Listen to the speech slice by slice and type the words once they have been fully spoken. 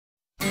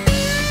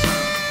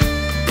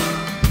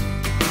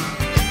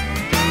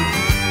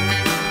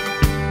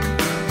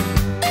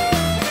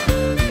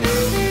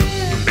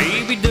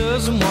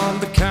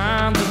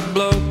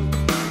bloke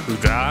who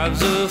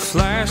drives a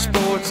flash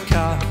sports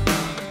car.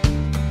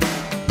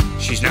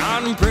 She's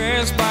not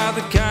impressed by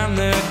the kind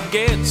that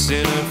gets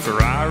in a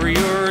Ferrari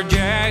or a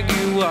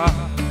Jaguar.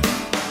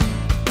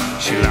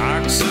 She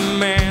likes a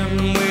man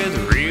with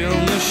a real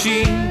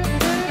machine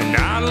and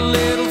not a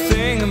little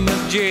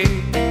thingamajig.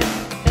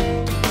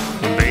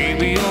 And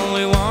baby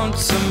only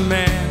wants a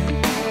man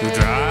who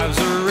drives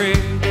a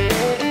rig.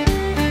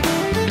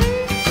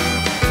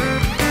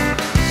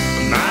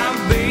 My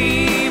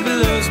baby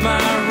loves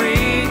my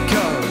rig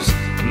 'cause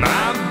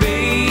my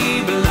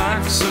baby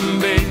likes them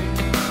big.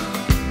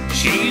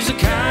 She's the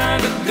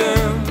kind of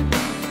girl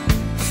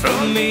for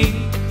me.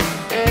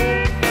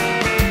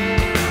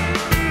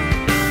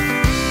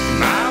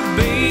 My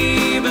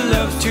baby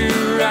loves to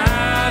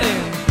ride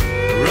and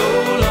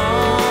roll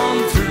on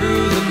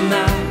through the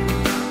night.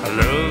 I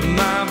love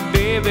my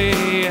baby.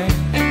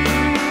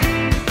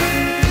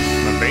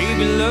 My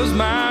baby loves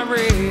my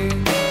rig.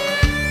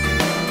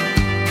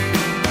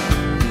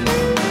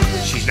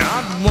 She's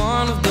not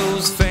one of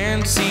those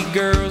fancy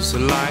girls who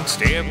like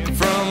stepping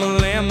from a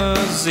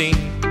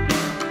limousine.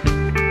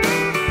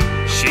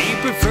 She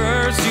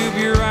prefers to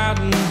be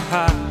riding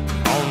high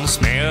on the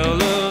smell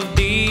of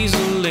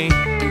dieseline.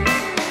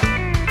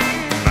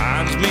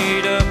 Mind's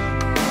made up,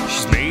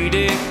 she's made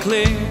it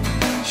clear.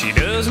 She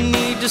doesn't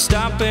need to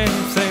stop and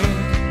think.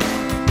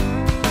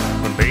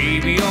 My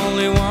baby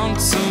only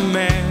wants a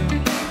man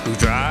who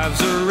drives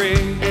a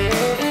rig.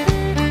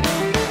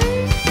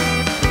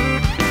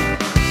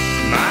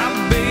 My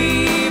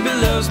baby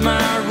loves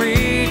my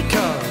rig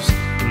 'cause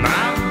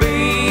my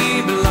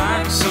baby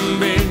likes them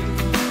big.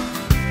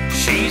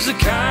 She's the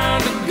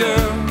kind of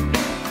girl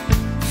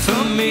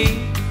for me.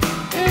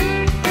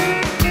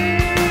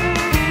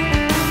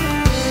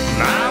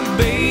 My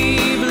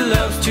baby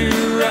loves to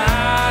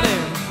ride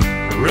and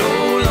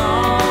roll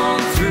on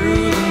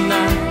through the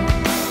night.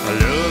 I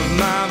love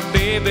my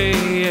baby,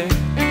 yeah.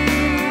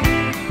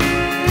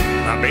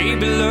 My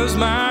baby loves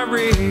my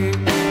rig.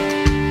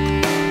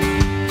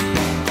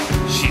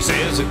 She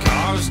says the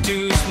car's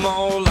too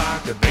small,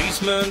 like a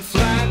basement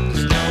flat.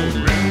 There's no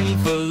room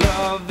for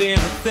love in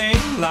a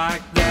thing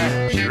like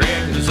that. She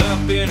reckons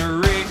up in a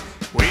rig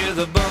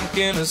with a bunk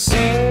in a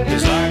seat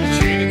is like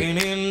checking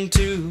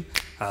into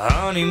a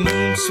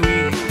honeymoon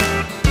suite.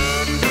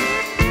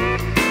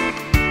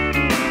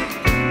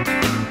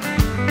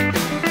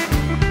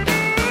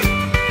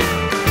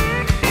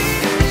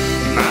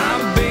 My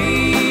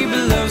baby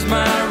loves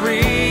my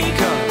rig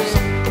 'cause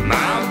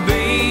my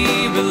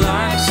baby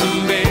likes them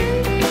big.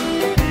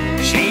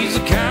 She's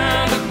the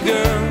kind of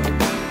girl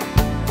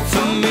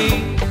for me.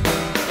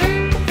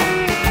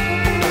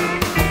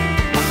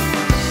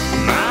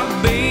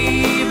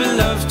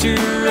 Loves to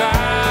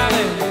ride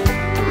and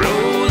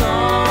roll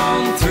on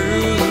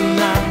through the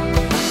night.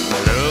 I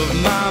love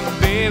my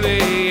baby,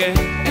 yeah.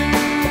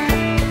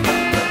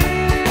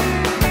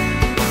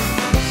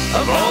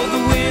 Of all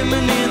the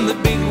women in the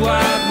big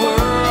wide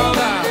world,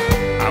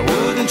 I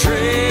wouldn't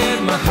trade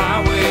my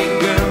highway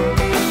girl.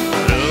 I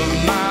love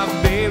my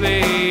baby,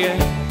 yeah.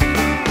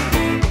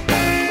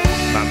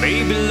 My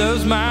baby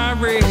loves my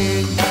rig.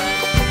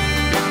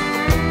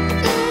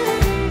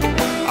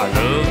 I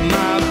love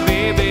my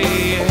baby,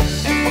 yeah.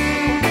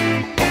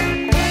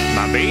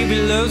 My baby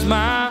loves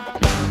my